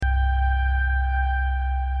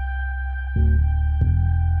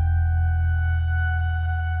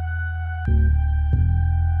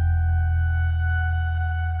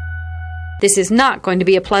This is not going to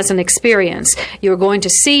be a pleasant experience. You're going to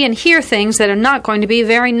see and hear things that are not going to be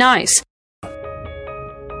very nice.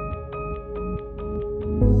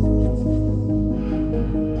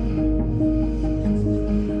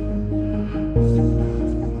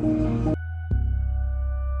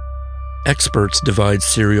 Experts divide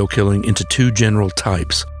serial killing into two general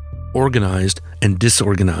types, organized and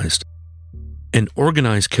disorganized. An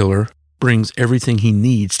organized killer brings everything he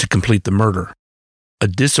needs to complete the murder. A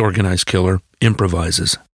disorganized killer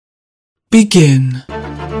improvises. Begin.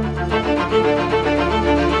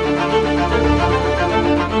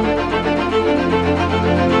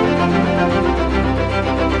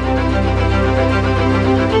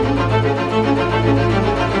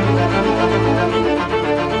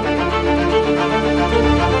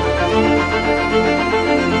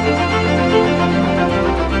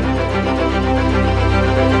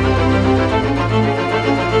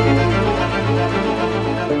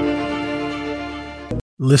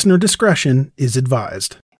 Listener discretion is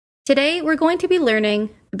advised. Today, we're going to be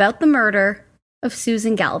learning about the murder of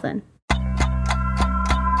Susan Galvin.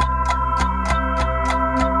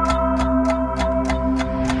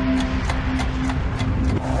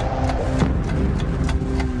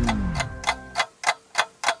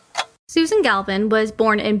 Susan Galvin was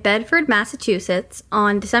born in Bedford, Massachusetts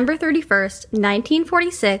on December 31st,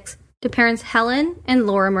 1946, to parents Helen and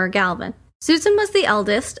Lorimer Galvin. Susan was the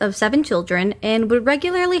eldest of 7 children and would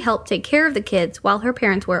regularly help take care of the kids while her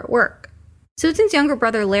parents were at work. Susan's younger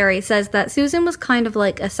brother Larry says that Susan was kind of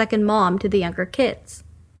like a second mom to the younger kids.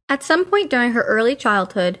 At some point during her early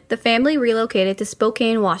childhood, the family relocated to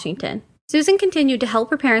Spokane, Washington. Susan continued to help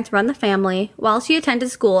her parents run the family while she attended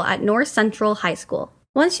school at North Central High School.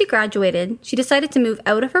 Once she graduated, she decided to move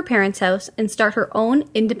out of her parents' house and start her own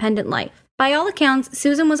independent life. By all accounts,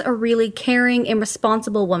 Susan was a really caring and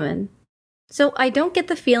responsible woman. So I don't get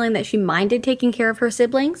the feeling that she minded taking care of her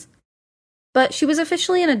siblings. But she was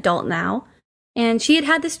officially an adult now, and she had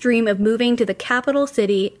had this dream of moving to the capital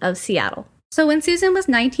city of Seattle. So when Susan was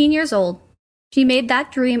 19 years old, she made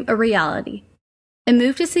that dream a reality and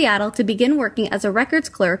moved to Seattle to begin working as a records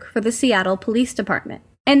clerk for the Seattle Police Department.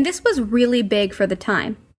 And this was really big for the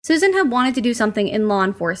time. Susan had wanted to do something in law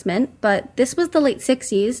enforcement, but this was the late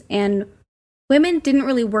 60s, and women didn't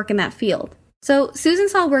really work in that field. So Susan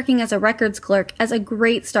saw working as a records clerk as a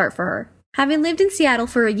great start for her. Having lived in Seattle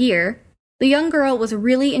for a year, the young girl was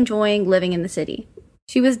really enjoying living in the city.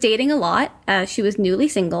 She was dating a lot as she was newly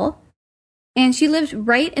single, and she lived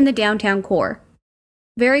right in the downtown core,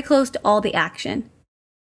 very close to all the action,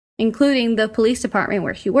 including the police department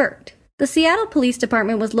where she worked. The Seattle Police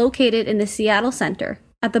Department was located in the Seattle Center,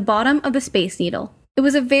 at the bottom of the Space Needle. It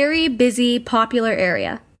was a very busy, popular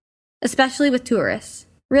area, especially with tourists.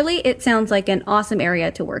 Really, it sounds like an awesome area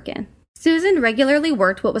to work in. Susan regularly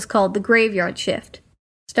worked what was called the graveyard shift,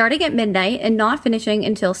 starting at midnight and not finishing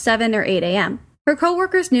until 7 or 8 a.m. Her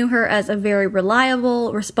coworkers knew her as a very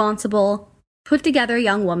reliable, responsible, put-together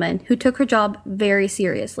young woman who took her job very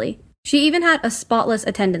seriously. She even had a spotless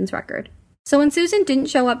attendance record. So when Susan didn't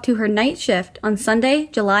show up to her night shift on Sunday,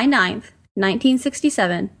 July 9th,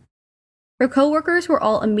 1967, her coworkers were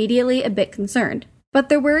all immediately a bit concerned. But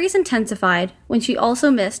their worries intensified when she also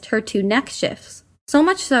missed her 2 next shifts, so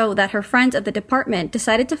much so that her friends at the department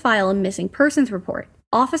decided to file a missing persons report.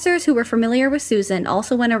 Officers who were familiar with Susan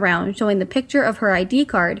also went around showing the picture of her ID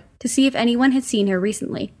card to see if anyone had seen her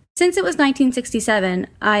recently. Since it was 1967,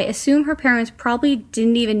 I assume her parents probably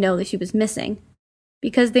didn't even know that she was missing,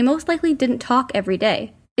 because they most likely didn't talk every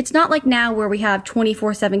day. It's not like now where we have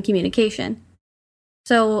 24/7 communication.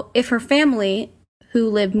 So if her family, who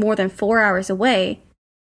lived more than 4 hours away,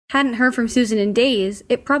 hadn't heard from Susan in days,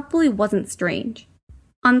 it probably wasn't strange.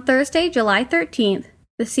 On Thursday, July 13th,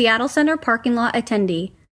 the Seattle Center parking lot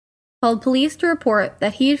attendee called police to report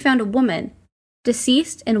that he had found a woman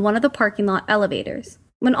deceased in one of the parking lot elevators.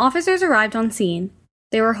 When officers arrived on scene,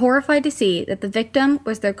 they were horrified to see that the victim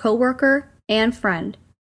was their coworker and friend,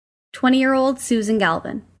 20-year-old Susan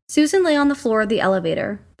Galvin. Susan lay on the floor of the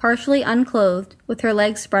elevator, partially unclothed, with her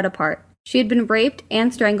legs spread apart. She had been raped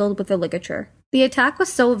and strangled with a ligature. The attack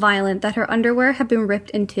was so violent that her underwear had been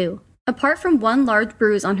ripped in 2. Apart from one large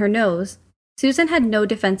bruise on her nose, Susan had no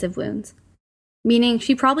defensive wounds, meaning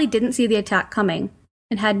she probably didn't see the attack coming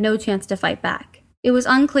and had no chance to fight back. It was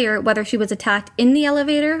unclear whether she was attacked in the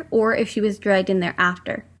elevator or if she was dragged in there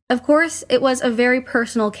after. Of course, it was a very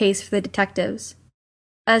personal case for the detectives,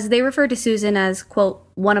 as they referred to Susan as, quote,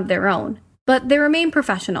 one of their own, but they remained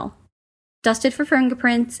professional, dusted for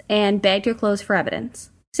fingerprints, and bagged her clothes for evidence.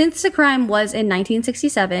 Since the crime was in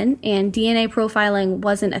 1967 and DNA profiling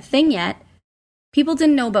wasn't a thing yet, people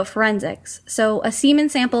didn't know about forensics, so a semen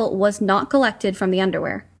sample was not collected from the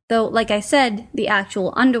underwear. Though, like I said, the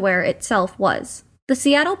actual underwear itself was. The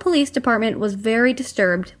Seattle Police Department was very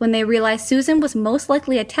disturbed when they realized Susan was most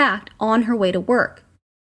likely attacked on her way to work,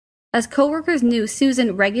 as coworkers knew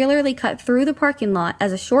Susan regularly cut through the parking lot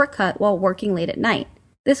as a shortcut while working late at night.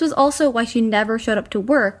 This was also why she never showed up to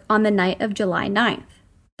work on the night of July 9th.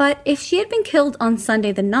 But if she had been killed on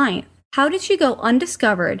Sunday the 9th, how did she go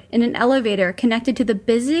undiscovered in an elevator connected to the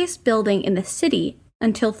busiest building in the city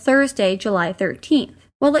until Thursday, July 13th?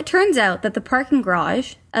 Well, it turns out that the parking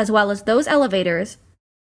garage, as well as those elevators,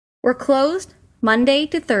 were closed Monday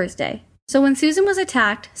to Thursday. So when Susan was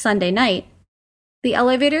attacked Sunday night, the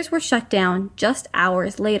elevators were shut down just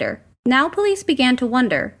hours later. Now police began to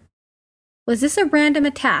wonder, was this a random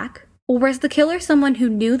attack, or was the killer someone who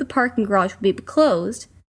knew the parking garage would be closed,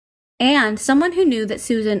 and someone who knew that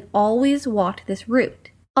Susan always walked this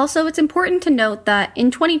route? Also, it's important to note that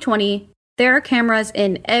in 2020, there are cameras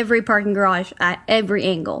in every parking garage at every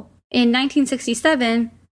angle. In 1967,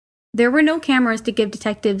 there were no cameras to give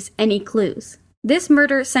detectives any clues. This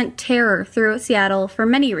murder sent terror throughout Seattle for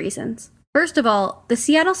many reasons. First of all, the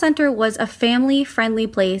Seattle Center was a family-friendly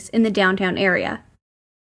place in the downtown area.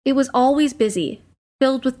 It was always busy,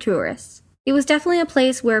 filled with tourists. It was definitely a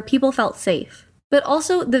place where people felt safe. But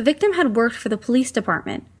also, the victim had worked for the police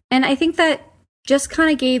department, and I think that just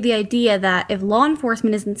kind of gave the idea that if law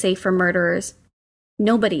enforcement isn't safe for murderers,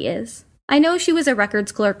 nobody is. I know she was a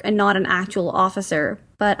records clerk and not an actual officer,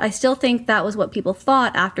 but I still think that was what people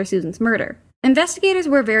thought after Susan's murder. Investigators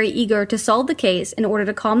were very eager to solve the case in order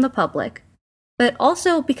to calm the public, but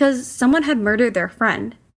also because someone had murdered their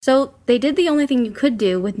friend. So they did the only thing you could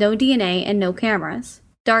do with no DNA and no cameras: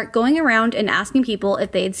 start going around and asking people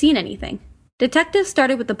if they had seen anything. Detectives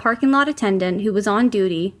started with the parking lot attendant who was on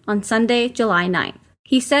duty on Sunday, July 9th.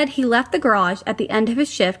 He said he left the garage at the end of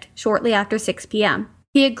his shift shortly after 6 p.m.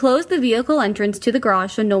 He had closed the vehicle entrance to the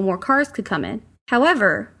garage so no more cars could come in.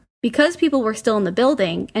 However, because people were still in the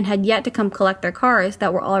building and had yet to come collect their cars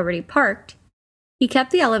that were already parked, he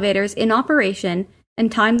kept the elevators in operation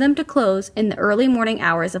and timed them to close in the early morning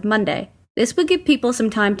hours of Monday. This would give people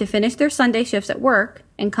some time to finish their Sunday shifts at work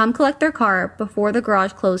and come collect their car before the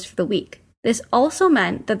garage closed for the week. This also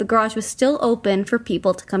meant that the garage was still open for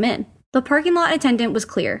people to come in. The parking lot attendant was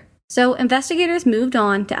clear, so investigators moved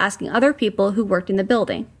on to asking other people who worked in the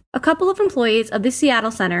building. A couple of employees of the Seattle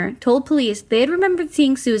Center told police they had remembered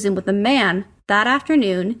seeing Susan with a man that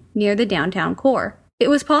afternoon near the downtown core. It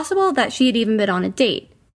was possible that she had even been on a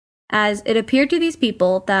date, as it appeared to these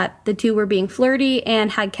people that the two were being flirty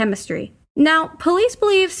and had chemistry. Now, police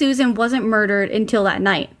believe Susan wasn't murdered until that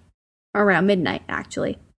night. Around midnight,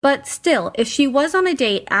 actually. But still, if she was on a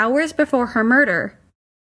date hours before her murder,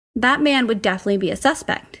 that man would definitely be a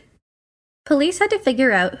suspect. Police had to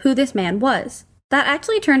figure out who this man was. That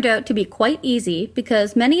actually turned out to be quite easy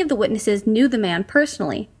because many of the witnesses knew the man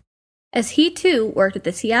personally, as he too worked at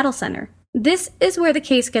the Seattle Center. This is where the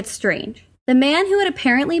case gets strange. The man who had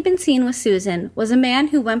apparently been seen with Susan was a man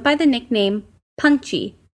who went by the nickname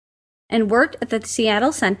Punchy and worked at the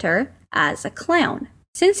Seattle Center as a clown.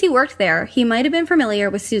 Since he worked there, he might have been familiar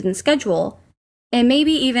with Susan's schedule, and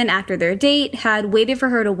maybe even after their date had waited for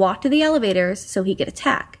her to walk to the elevators so he could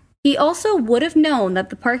attack. He also would have known that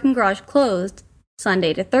the parking garage closed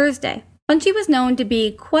Sunday to Thursday. Punchy was known to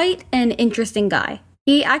be quite an interesting guy.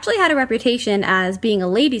 He actually had a reputation as being a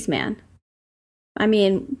ladies' man. I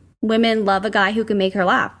mean, women love a guy who can make her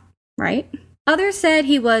laugh, right? Others said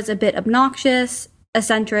he was a bit obnoxious,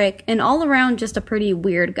 eccentric, and all around just a pretty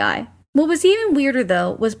weird guy. What was even weirder,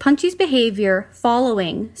 though, was Punchy's behavior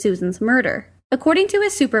following Susan's murder. According to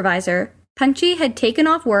his supervisor, Punchy had taken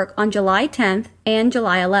off work on July 10th and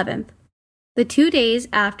July 11th, the 2 days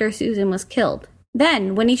after Susan was killed.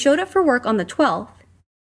 Then, when he showed up for work on the 12th,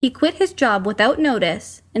 he quit his job without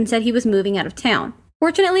notice and said he was moving out of town.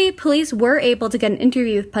 Fortunately, police were able to get an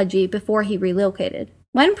interview with Punchy before he relocated.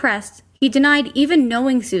 When pressed, he denied even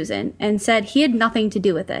knowing Susan and said he had nothing to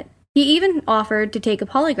do with it. He even offered to take a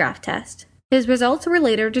polygraph test. His results were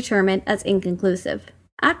later determined as inconclusive.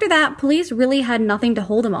 After that, police really had nothing to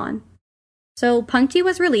hold him on. So Punchy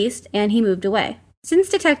was released and he moved away. Since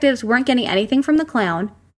detectives weren't getting anything from the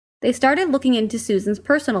clown, they started looking into Susan's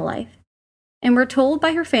personal life, and were told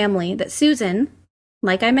by her family that Susan,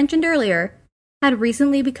 like I mentioned earlier, had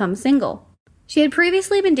recently become single. She had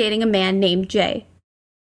previously been dating a man named Jay,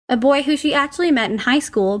 a boy who she actually met in high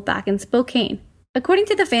school back in Spokane. According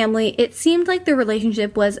to the family, it seemed like the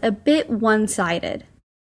relationship was a bit one-sided,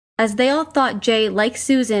 as they all thought Jay liked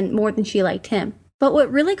Susan more than she liked him. But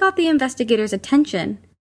what really got the investigators' attention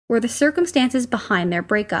were the circumstances behind their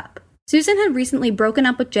breakup. Susan had recently broken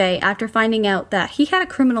up with Jay after finding out that he had a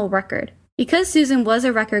criminal record. Because Susan was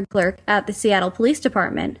a record clerk at the Seattle Police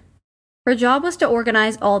Department, her job was to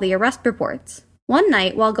organize all the arrest reports. One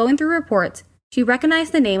night, while going through reports, she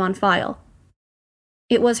recognized the name on file.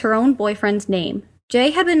 It was her own boyfriend's name.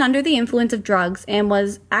 Jay had been under the influence of drugs and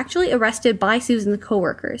was actually arrested by Susan's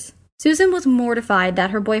coworkers. Susan was mortified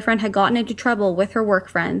that her boyfriend had gotten into trouble with her work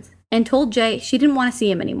friends and told Jay she didn't want to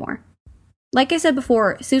see him anymore. Like I said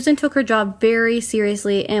before, Susan took her job very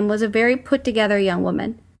seriously and was a very put-together young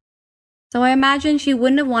woman. So I imagine she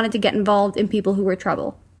wouldn't have wanted to get involved in people who were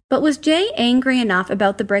trouble. But was Jay angry enough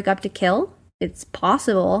about the breakup to kill? It's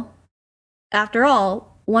possible. After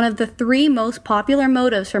all, one of the 3 most popular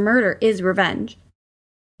motives for murder is revenge.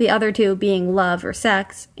 The other 2 being love or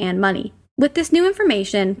sex and money. With this new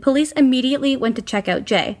information, police immediately went to check out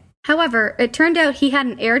Jay. However, it turned out he had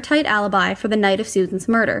an airtight alibi for the night of Susan's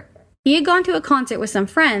murder. He had gone to a concert with some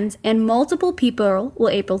friends, and multiple people were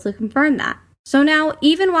able to confirm that. So now,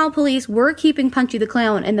 even while police were keeping Punchy the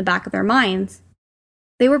Clown in the back of their minds,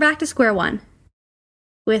 they were back to square one.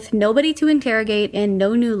 With nobody to interrogate and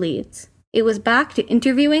no new leads, it was back to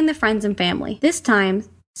interviewing the friends and family. This time,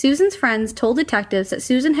 Susan's friends told detectives that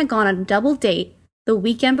Susan had gone on a double date the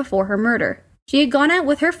weekend before her murder. She had gone out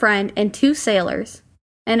with her friend and 2 sailors,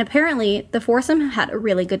 and apparently the foursome had a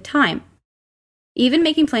really good time, even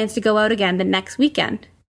making plans to go out again the next weekend,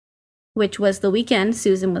 which was the weekend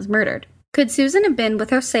Susan was murdered. Could Susan have been with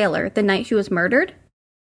her sailor the night she was murdered?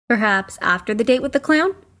 Perhaps after the date with the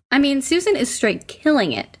clown? I mean, Susan is straight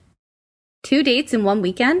killing it. 2 dates in 1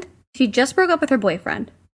 weekend? She just broke up with her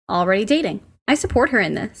boyfriend. Already dating. I support her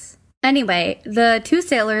in this. Anyway, the 2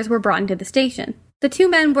 sailors were brought into the station. The 2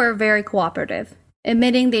 men were very cooperative,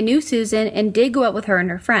 admitting they knew Susan and did go out with her and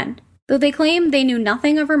her friend, though they claimed they knew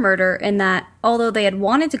nothing of her murder and that, although they had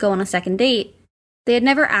wanted to go on a second date, they had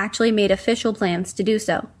never actually made official plans to do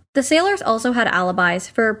so. The sailors also had alibis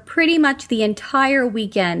for pretty much the entire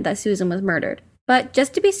weekend that Susan was murdered. But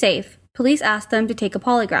just to be safe, police asked them to take a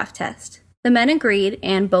polygraph test. The men agreed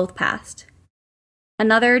and both passed.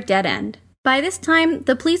 Another dead end. By this time,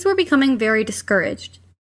 the police were becoming very discouraged.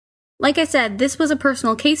 Like I said, this was a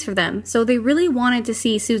personal case for them, so they really wanted to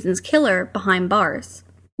see Susan's killer behind bars.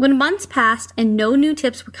 When months passed and no new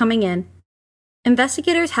tips were coming in,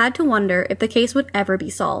 investigators had to wonder if the case would ever be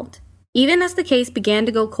solved. Even as the case began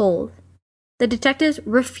to go cold, the detectives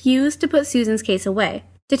refused to put Susan's case away.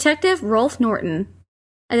 Detective Rolf Norton,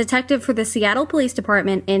 a detective for the Seattle Police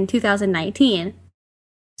Department in 2019,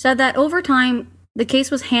 said that over time, the case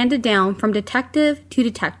was handed down from detective to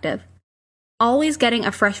detective, always getting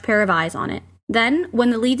a fresh pair of eyes on it. Then, when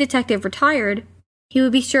the lead detective retired, he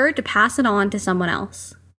would be sure to pass it on to someone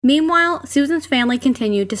else. Meanwhile, Susan's family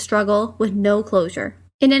continued to struggle with no closure.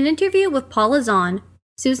 In an interview with Paula Zahn,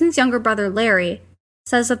 Susan's younger brother Larry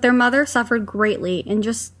says that their mother suffered greatly and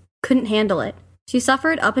just couldn't handle it. She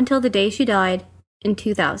suffered up until the day she died in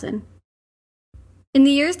 2000. In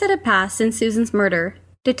the years that had passed since Susan's murder,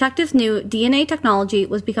 detectives knew DNA technology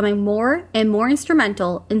was becoming more and more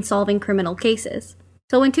instrumental in solving criminal cases.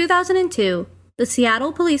 So in 2002, the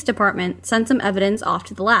Seattle Police Department sent some evidence off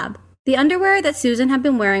to the lab. The underwear that Susan had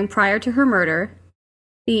been wearing prior to her murder,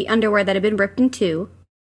 the underwear that had been ripped in 2,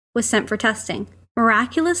 was sent for testing.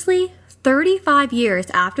 Miraculously, 35 years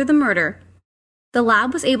after the murder, the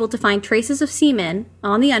lab was able to find traces of semen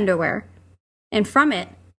on the underwear, and from it,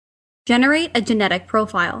 generate a genetic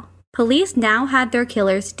profile. Police now had their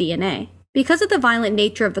killer's DNA. Because of the violent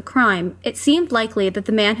nature of the crime, it seemed likely that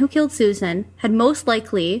the man who killed Susan had most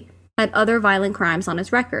likely had other violent crimes on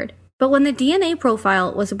his record. But when the DNA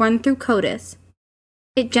profile was run through CODIS,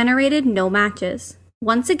 it generated no matches.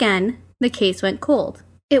 Once again, the case went cold.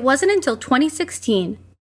 It wasn't until 2016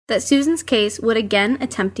 that Susan's case would again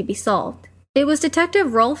attempt to be solved. It was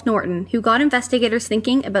Detective Rolf Norton who got investigators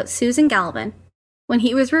thinking about Susan Galvin when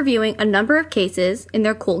he was reviewing a number of cases in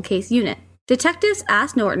their cold case unit. Detectives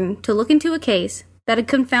asked Norton to look into a case that had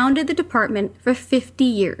confounded the department for 50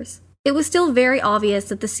 years. It was still very obvious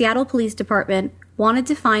that the Seattle Police Department wanted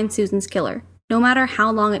to find Susan's killer, no matter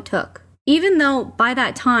how long it took. Even though, by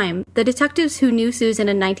that time, the detectives who knew Susan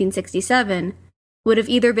in 1967 would have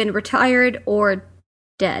either been retired or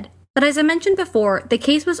dead. But as I mentioned before, the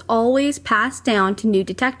case was always passed down to new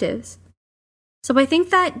detectives. So I think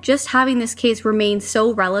that just having this case remain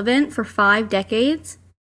so relevant for 5 decades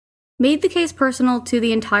made the case personal to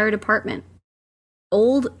the entire department,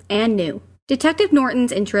 old and new. Detective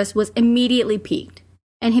Norton's interest was immediately piqued,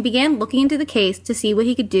 and he began looking into the case to see what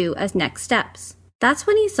he could do as next steps. That's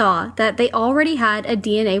when he saw that they already had a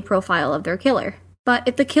DNA profile of their killer. But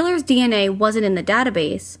if the killer's DNA wasn't in the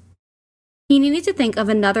database, he needed to think of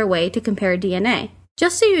another way to compare DNA.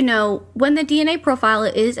 Just so you know, when the DNA profile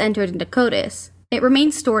is entered into CODIS, it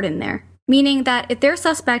remains stored in there, meaning that if their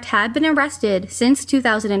suspect had been arrested since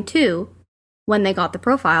 2002, when they got the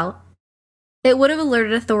profile, it would have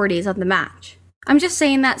alerted authorities of the match. I'm just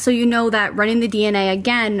saying that so you know that running the DNA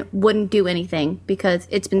again wouldn't do anything because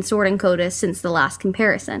it's been stored in CODIS since the last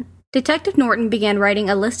comparison. Detective Norton began writing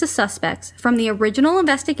a list of suspects from the original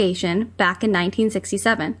investigation back in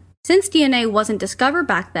 1967. Since DNA wasn't discovered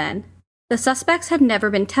back then, the suspects had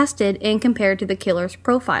never been tested and compared to the killer's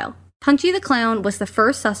profile. Punchy the Clown was the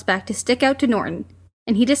first suspect to stick out to Norton,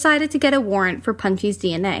 and he decided to get a warrant for Punchy's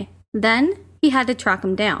DNA. Then, he had to track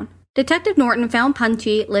him down. Detective Norton found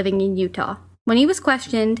Punchy living in Utah. When he was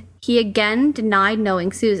questioned, he again denied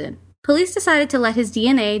knowing Susan. Police decided to let his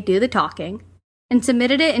DNA do the talking and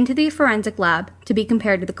submitted it into the forensic lab to be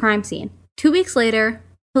compared to the crime scene. 2 weeks later,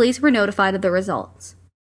 police were notified of the results.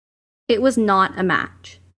 It was not a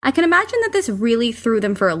match. I can imagine that this really threw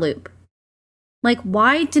them for a loop. Like,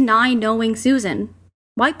 why deny knowing Susan?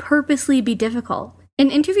 Why purposely be difficult?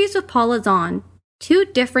 In interviews with Paula Zahn, 2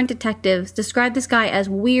 different detectives described this guy as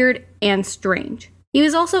weird and strange. He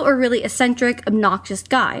was also a really eccentric, obnoxious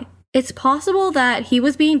guy. It's possible that he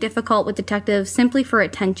was being difficult with detectives simply for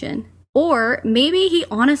attention. Or maybe he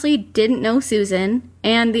honestly didn't know Susan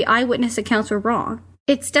and the eyewitness accounts were wrong.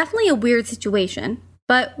 It's definitely a weird situation,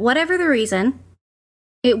 but whatever the reason,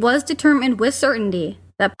 it was determined with certainty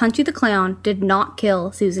that Punchy the Clown did not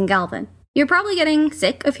kill Susan Galvin. You're probably getting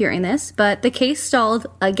sick of hearing this, but the case stalled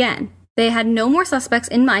again. They had no more suspects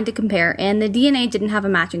in mind to compare, and the DNA didn't have a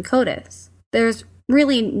match in CODIS. There's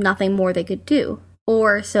really nothing more they could do,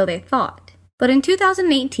 or so they thought. But in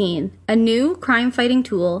 2018, a new crime-fighting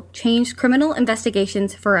tool changed criminal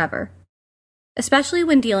investigations forever, especially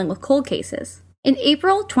when dealing with cold cases. In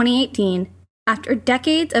April 2018, after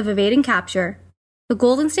decades of evading capture, the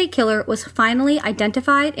Golden State Killer was finally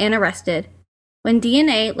identified and arrested when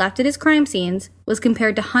DNA left at his crime scenes was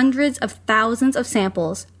compared to hundreds of thousands of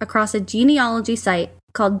samples across a genealogy site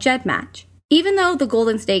called GEDmatch. Even though the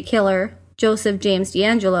Golden State Killer, Joseph James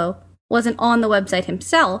D'Angelo, wasn't on the website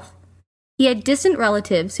himself, he had distant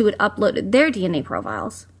relatives who had uploaded their DNA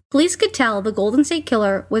profiles. Police could tell the Golden State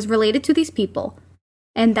Killer was related to these people,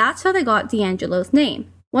 and that's how they got D'Angelo's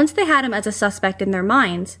name. Once they had him as a suspect in their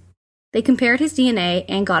minds, they compared his DNA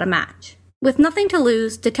and got a match. With nothing to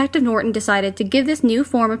lose, Detective Norton decided to give this new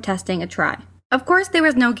form of testing a try. Of course, there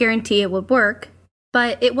was no guarantee it would work,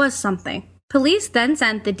 but it was something. Police then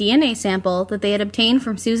sent the DNA sample that they had obtained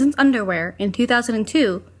from Susan's underwear in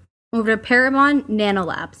 2002 over to Parabon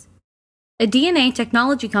Nanolabs, a DNA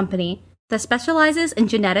technology company that specializes in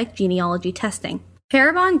genetic genealogy testing.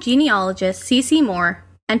 Parabon genealogist C.C. Moore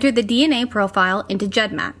entered the DNA profile into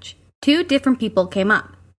GEDmatch. 2 different people came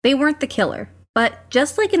up. They weren't the killer, but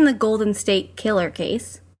just like in the Golden State Killer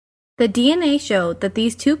case, the DNA showed that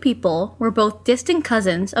these 2 people were both distant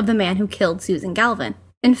cousins of the man who killed Susan Galvin.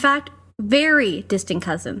 In fact, very distant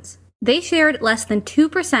cousins. They shared less than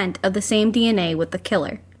 2% of the same DNA with the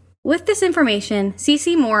killer. With this information,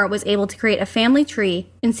 C.C. Moore was able to create a family tree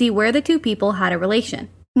and see where the 2 people had a relation.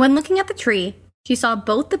 When looking at the tree, she saw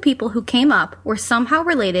both the people who came up were somehow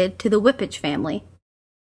related to the Whippich family.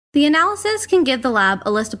 The analysis can give the lab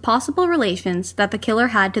a list of possible relations that the killer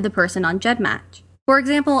had to the person on GEDmatch. For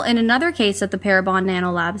example, in another case that the Parabon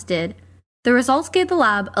Nanolabs did, the results gave the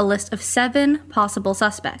lab a list of 7 possible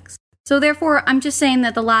suspects. So therefore, I'm just saying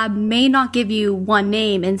that the lab may not give you one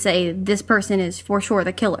name and say this person is for sure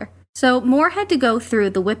the killer. So Moore had to go through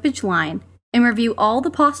the Whippich line and review all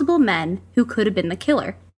the possible men who could have been the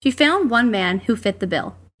killer. She found one man who fit the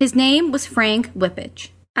bill. His name was Frank Whippich.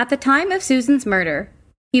 At the time of Susan's murder,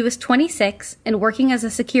 he was 26 and working as a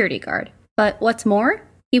security guard. But what's more,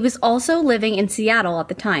 he was also living in Seattle at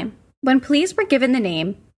the time. When police were given the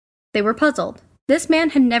name, they were puzzled. This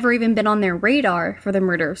man had never even been on their radar for the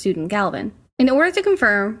murder of Susan Galvin. In order to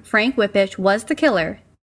confirm Frank Whippich was the killer,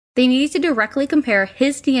 they needed to directly compare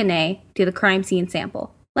his DNA to the crime scene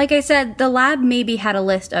sample. Like I said, the lab maybe had a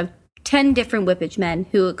list of 10 different Whippich men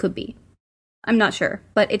who it could be. I'm not sure,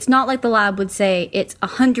 but it's not like the lab would say it's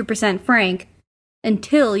 100% Frank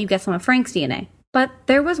until you get some of Frank's DNA. But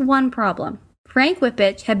there was one problem. Frank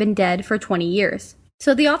Whippich had been dead for 20 years.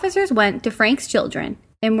 So the officers went to Frank's children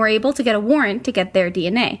and were able to get a warrant to get their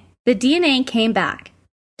DNA. The DNA came back,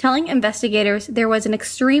 telling investigators there was an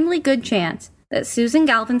extremely good chance that Susan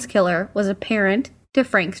Galvin's killer was a parent to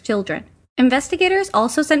Frank's children. Investigators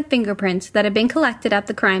also sent fingerprints that had been collected at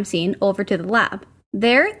the crime scene over to the lab.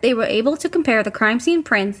 There, they were able to compare the crime scene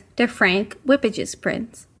prints to Frank Whippich's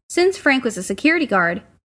prints. Since Frank was a security guard,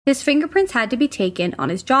 His fingerprints had to be taken on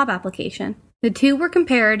his job application. The two were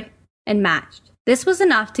compared and matched. This was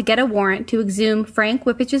enough to get a warrant to exhume Frank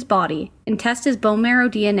Whippach's body and test his bone marrow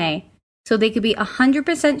DNA so they could be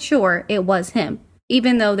 100% sure it was him,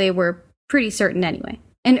 even though they were pretty certain anyway.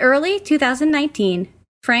 In early 2019,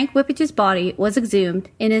 Frank Whippach's body was exhumed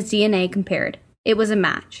and his DNA compared. It was a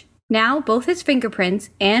match. Now, both his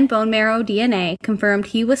fingerprints and bone marrow DNA confirmed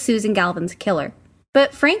he was Susan Galvin's killer.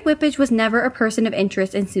 But Frank Whippach was never a person of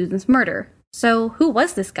interest in Susan's murder. So who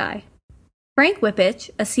was this guy? Frank Whippach,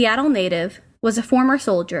 a Seattle native, was a former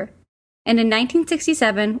soldier, and in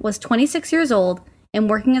 1967 was 26 years old and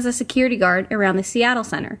working as a security guard around the Seattle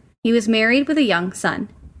Center. He was married with a young son.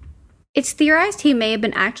 It's theorized he may have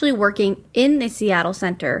been actually working in the Seattle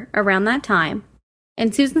Center around that time,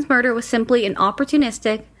 and Susan's murder was simply an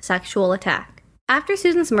opportunistic sexual attack. After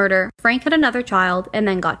Susan's murder, Frank had another child and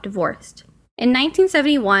then got divorced. In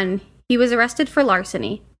 1971, he was arrested for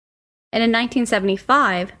larceny, and in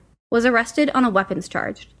 1975, was arrested on a weapons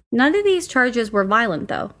charge. None of these charges were violent,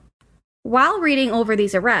 though. While reading over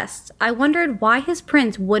these arrests, I wondered why his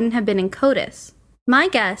prints wouldn't have been in CODIS. My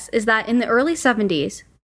guess is that in the early 70s,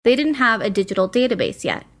 they didn't have a digital database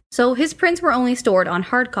yet, so his prints were only stored on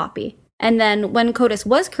hard copy. And then when CODIS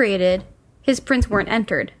was created, his prints weren't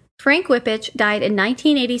entered. Frank Whippach died in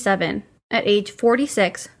 1987 at age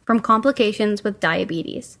 46 from complications with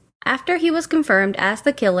diabetes. After he was confirmed as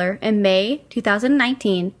the killer in May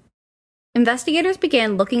 2019, investigators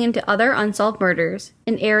began looking into other unsolved murders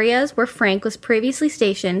in areas where Frank was previously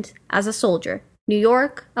stationed as a soldier: New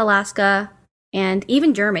York, Alaska, and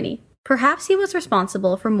even Germany. Perhaps he was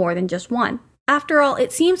responsible for more than just one. After all,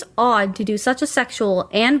 it seems odd to do such a sexual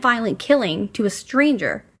and violent killing to a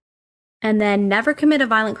stranger and then never commit a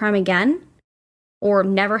violent crime again, or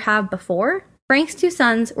never have before. Frank's two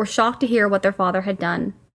sons were shocked to hear what their father had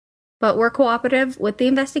done, but were cooperative with the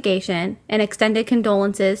investigation and extended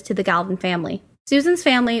condolences to the Galvin family. Susan's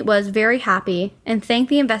family was very happy and thanked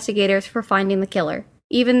the investigators for finding the killer,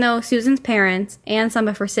 even though Susan's parents and some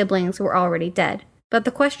of her siblings were already dead. But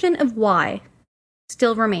the question of why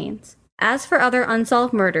still remains. As for other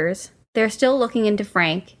unsolved murders, they're still looking into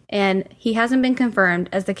Frank, and he hasn't been confirmed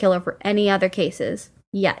as the killer for any other cases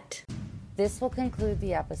yet. This will conclude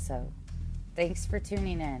the episode. Thanks for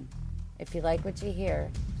tuning in. If you like what you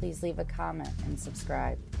hear, please leave a comment and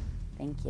subscribe. Thank you.